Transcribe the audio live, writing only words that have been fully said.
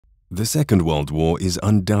The Second World War is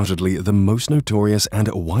undoubtedly the most notorious and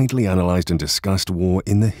widely analyzed and discussed war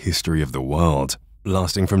in the history of the world.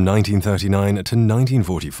 Lasting from 1939 to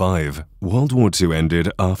 1945, World War II ended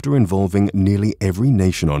after involving nearly every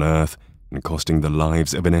nation on Earth and costing the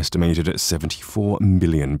lives of an estimated 74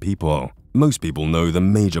 million people. Most people know the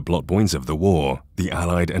major plot points of the war, the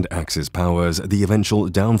Allied and Axis powers, the eventual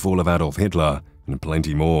downfall of Adolf Hitler, and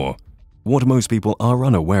plenty more. What most people are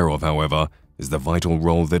unaware of, however, is the vital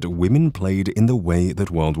role that women played in the way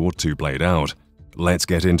that World War II played out. Let's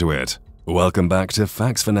get into it. Welcome back to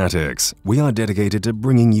Facts Fanatics. We are dedicated to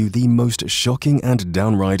bringing you the most shocking and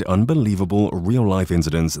downright unbelievable real-life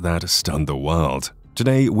incidents that stunned the world.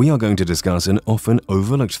 Today, we are going to discuss an often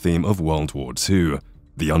overlooked theme of World War II,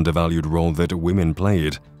 the undervalued role that women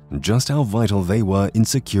played, and just how vital they were in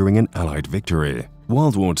securing an Allied victory.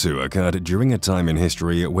 World War II occurred during a time in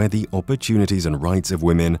history where the opportunities and rights of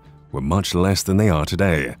women were much less than they are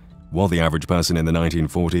today. While the average person in the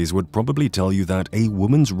 1940s would probably tell you that a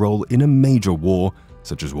woman's role in a major war,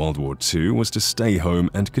 such as World War II, was to stay home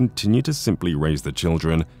and continue to simply raise the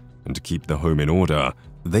children and keep the home in order,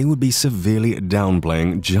 they would be severely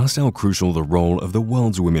downplaying just how crucial the role of the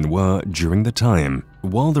world's women were during the time.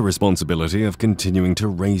 While the responsibility of continuing to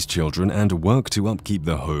raise children and work to upkeep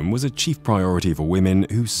the home was a chief priority for women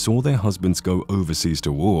who saw their husbands go overseas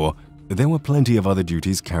to war, there were plenty of other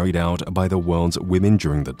duties carried out by the world's women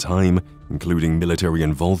during the time, including military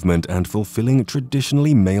involvement and fulfilling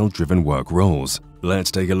traditionally male-driven work roles.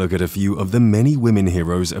 Let's take a look at a few of the many women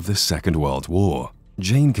heroes of the Second World War.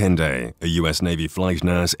 Jane Kennedy, a U.S. Navy flight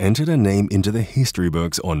nurse, entered her name into the history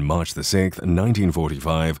books on March 6,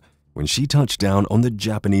 1945, when she touched down on the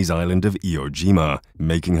Japanese island of Iwo Jima,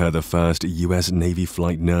 making her the first U.S. Navy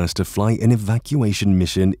flight nurse to fly an evacuation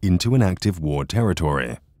mission into an active war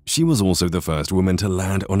territory. She was also the first woman to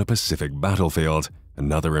land on a Pacific battlefield,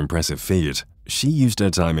 another impressive feat. She used her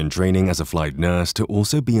time in training as a flight nurse to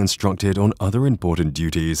also be instructed on other important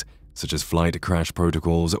duties, such as flight crash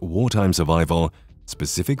protocols, wartime survival,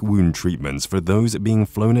 specific wound treatments for those being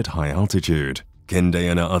flown at high altitude. Kennedy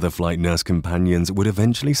and her other flight nurse companions would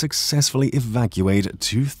eventually successfully evacuate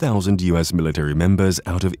 2,000 U.S. military members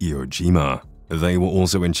out of Iwo Jima. They were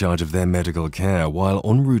also in charge of their medical care while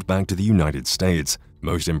en route back to the United States.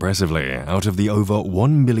 Most impressively, out of the over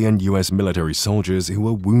 1 million U.S. military soldiers who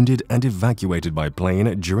were wounded and evacuated by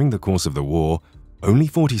plane during the course of the war, only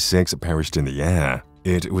 46 perished in the air.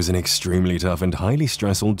 It was an extremely tough and highly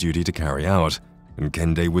stressful duty to carry out, and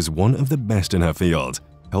Kennedy was one of the best in her field,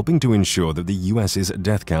 helping to ensure that the U.S.'s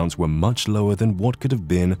death counts were much lower than what could have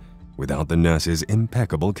been without the nurses'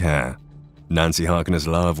 impeccable care. Nancy Harkness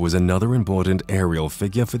Love was another important aerial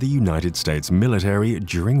figure for the United States military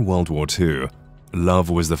during World War II. Love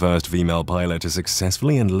was the first female pilot to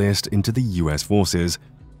successfully enlist into the U.S. forces.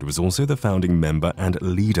 It was also the founding member and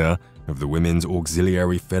leader of the Women's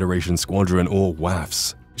Auxiliary Federation Squadron, or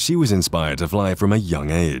WAFs. She was inspired to fly from a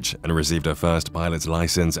young age and received her first pilot's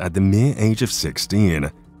license at the mere age of 16,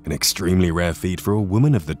 an extremely rare feat for a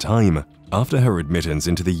woman of the time. After her admittance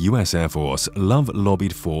into the U.S. Air Force, Love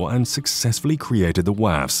lobbied for and successfully created the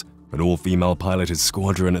WAFs, an all-female piloted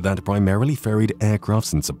squadron that primarily ferried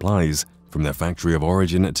aircrafts and supplies from their factory of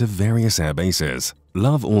origin to various air bases.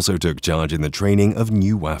 Love also took charge in the training of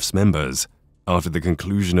new WAFs members. After the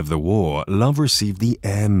conclusion of the war, Love received the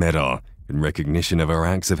Air Medal in recognition of her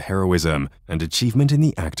acts of heroism and achievement in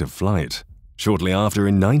the act of flight. Shortly after,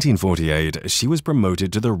 in 1948, she was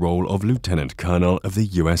promoted to the role of Lieutenant Colonel of the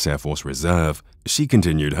U.S. Air Force Reserve. She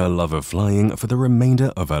continued her love of flying for the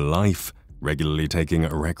remainder of her life, regularly taking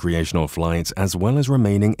recreational flights as well as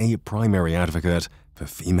remaining a primary advocate for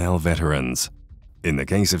female veterans. In the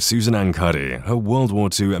case of Susan Ann Cuddy, her World War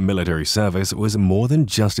II military service was more than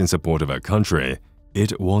just in support of her country.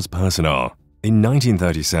 It was personal. In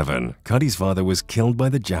 1937, Cuddy's father was killed by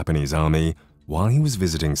the Japanese army while he was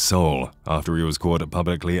visiting Seoul after he was caught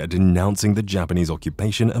publicly denouncing the Japanese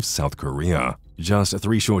occupation of South Korea. Just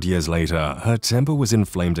 3 short years later, her temper was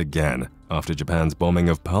inflamed again after Japan's bombing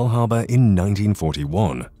of Pearl Harbor in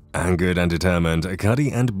 1941. Angered and determined,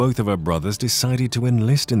 Cuddy and both of her brothers decided to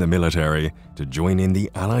enlist in the military to join in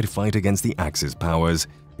the Allied fight against the Axis powers,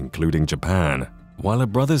 including Japan. While her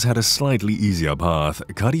brothers had a slightly easier path,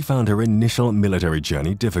 Cuddy found her initial military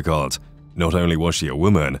journey difficult. Not only was she a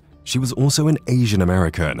woman, she was also an Asian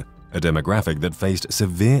American, a demographic that faced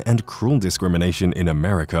severe and cruel discrimination in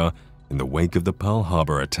America in the wake of the Pearl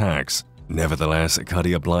Harbor attacks. Nevertheless,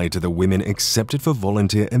 Cuddy applied to the Women Accepted for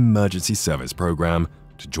Volunteer Emergency Service program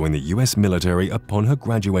to join the U.S. military upon her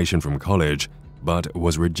graduation from college but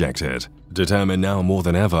was rejected. Determined now more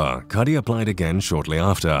than ever, Cuddy applied again shortly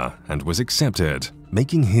after and was accepted,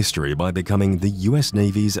 making history by becoming the US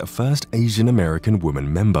Navy's first Asian American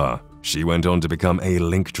woman member. She went on to become a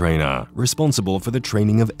link trainer, responsible for the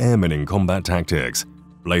training of airmen in combat tactics.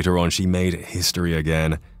 Later on, she made history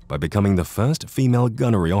again by becoming the first female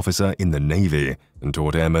gunnery officer in the Navy and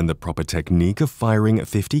taught airmen the proper technique of firing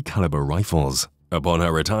 .50 caliber rifles. Upon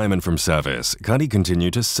her retirement from service, Cuddy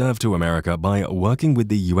continued to serve to America by working with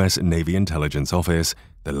the US Navy Intelligence Office,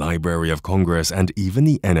 the Library of Congress, and even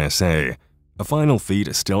the NSA. A final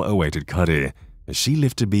feat still awaited Cuddy, as she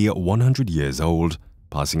lived to be 100 years old,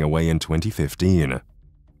 passing away in 2015.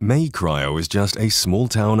 Mae Cryer was just a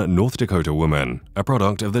small-town North Dakota woman, a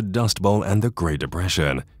product of the Dust Bowl and the Great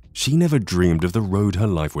Depression. She never dreamed of the road her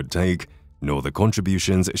life would take, nor the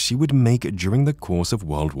contributions she would make during the course of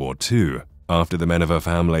World War II. After the men of her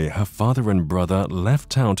family, her father and brother left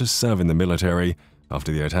town to serve in the military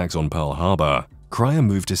after the attacks on Pearl Harbor, Cryer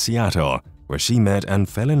moved to Seattle, where she met and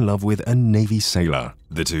fell in love with a Navy sailor.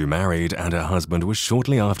 The two married, and her husband was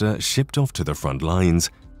shortly after shipped off to the front lines.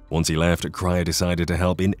 Once he left, Cryer decided to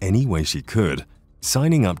help in any way she could,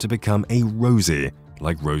 signing up to become a Rosie,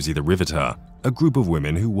 like Rosie the Riveter, a group of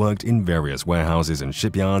women who worked in various warehouses and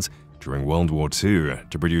shipyards during World War II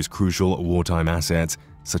to produce crucial wartime assets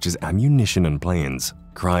such as ammunition and planes.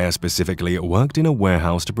 Cryer specifically worked in a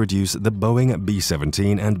warehouse to produce the Boeing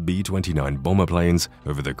B-17 and B-29 bomber planes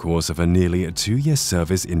over the course of a nearly 2-year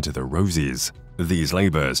service into the Rosies. These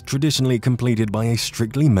labors, traditionally completed by a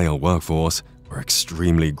strictly male workforce, were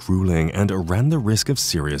extremely grueling and ran the risk of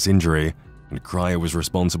serious injury, and Cryer was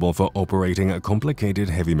responsible for operating complicated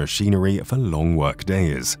heavy machinery for long work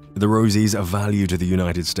days. The Rosies' value to the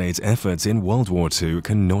United States efforts in World War II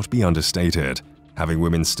cannot be understated. Having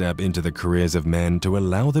women step into the careers of men to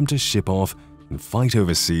allow them to ship off and fight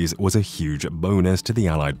overseas was a huge bonus to the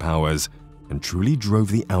Allied powers and truly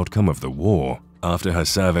drove the outcome of the war. After her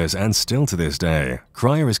service, and still to this day,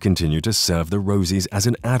 Cryer has continued to serve the Rosies as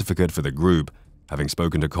an advocate for the group, having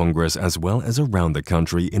spoken to Congress as well as around the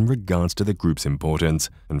country in regards to the group's importance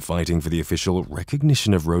and fighting for the official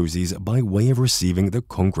recognition of Rosies by way of receiving the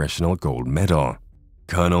Congressional Gold Medal.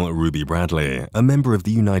 Colonel Ruby Bradley, a member of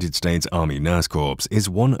the United States Army Nurse Corps, is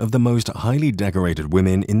one of the most highly decorated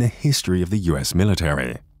women in the history of the US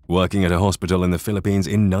military. Working at a hospital in the Philippines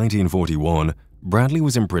in 1941, Bradley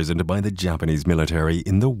was imprisoned by the Japanese military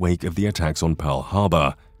in the wake of the attacks on Pearl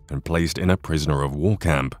Harbor and placed in a prisoner of war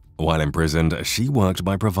camp. While imprisoned, she worked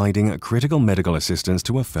by providing critical medical assistance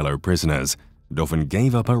to her fellow prisoners and often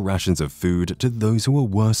gave up her rations of food to those who were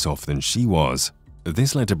worse off than she was.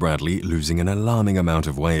 This led to Bradley losing an alarming amount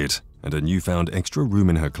of weight, and a newfound extra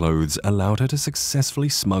room in her clothes allowed her to successfully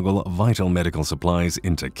smuggle vital medical supplies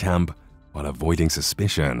into camp while avoiding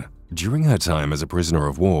suspicion. During her time as a prisoner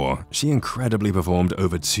of war, she incredibly performed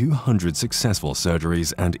over 200 successful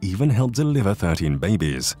surgeries and even helped deliver 13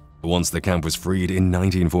 babies. Once the camp was freed in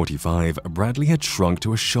 1945, Bradley had shrunk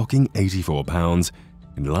to a shocking 84 pounds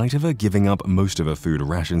in light of her giving up most of her food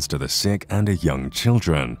rations to the sick and her young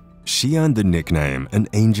children. She earned the nickname an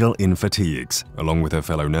angel in fatigues, along with her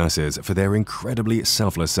fellow nurses, for their incredibly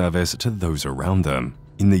selfless service to those around them.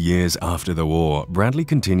 In the years after the war, Bradley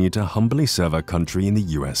continued to humbly serve her country in the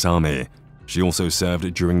US Army. She also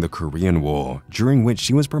served during the Korean War, during which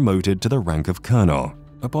she was promoted to the rank of colonel.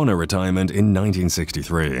 Upon her retirement in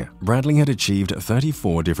 1963, Bradley had achieved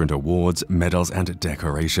 34 different awards, medals, and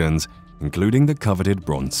decorations, including the coveted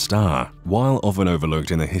Bronze Star. While often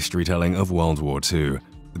overlooked in the history-telling of World War II,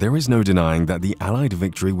 there is no denying that the Allied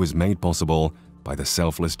victory was made possible by the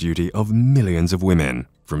selfless duty of millions of women.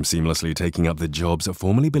 From seamlessly taking up the jobs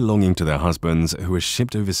formerly belonging to their husbands who were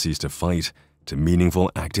shipped overseas to fight, to meaningful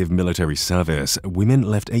active military service, women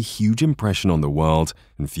left a huge impression on the world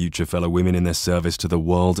and future fellow women in their service to the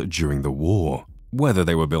world during the war. Whether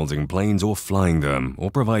they were building planes or flying them, or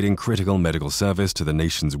providing critical medical service to the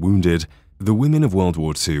nation's wounded, the women of World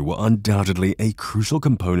War II were undoubtedly a crucial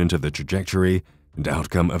component of the trajectory and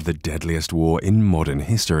outcome of the deadliest war in modern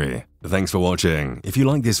history. Thanks for watching. If you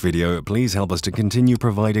like this video, please help us to continue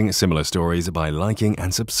providing similar stories by liking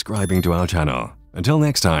and subscribing to our channel. Until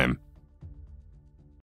next time,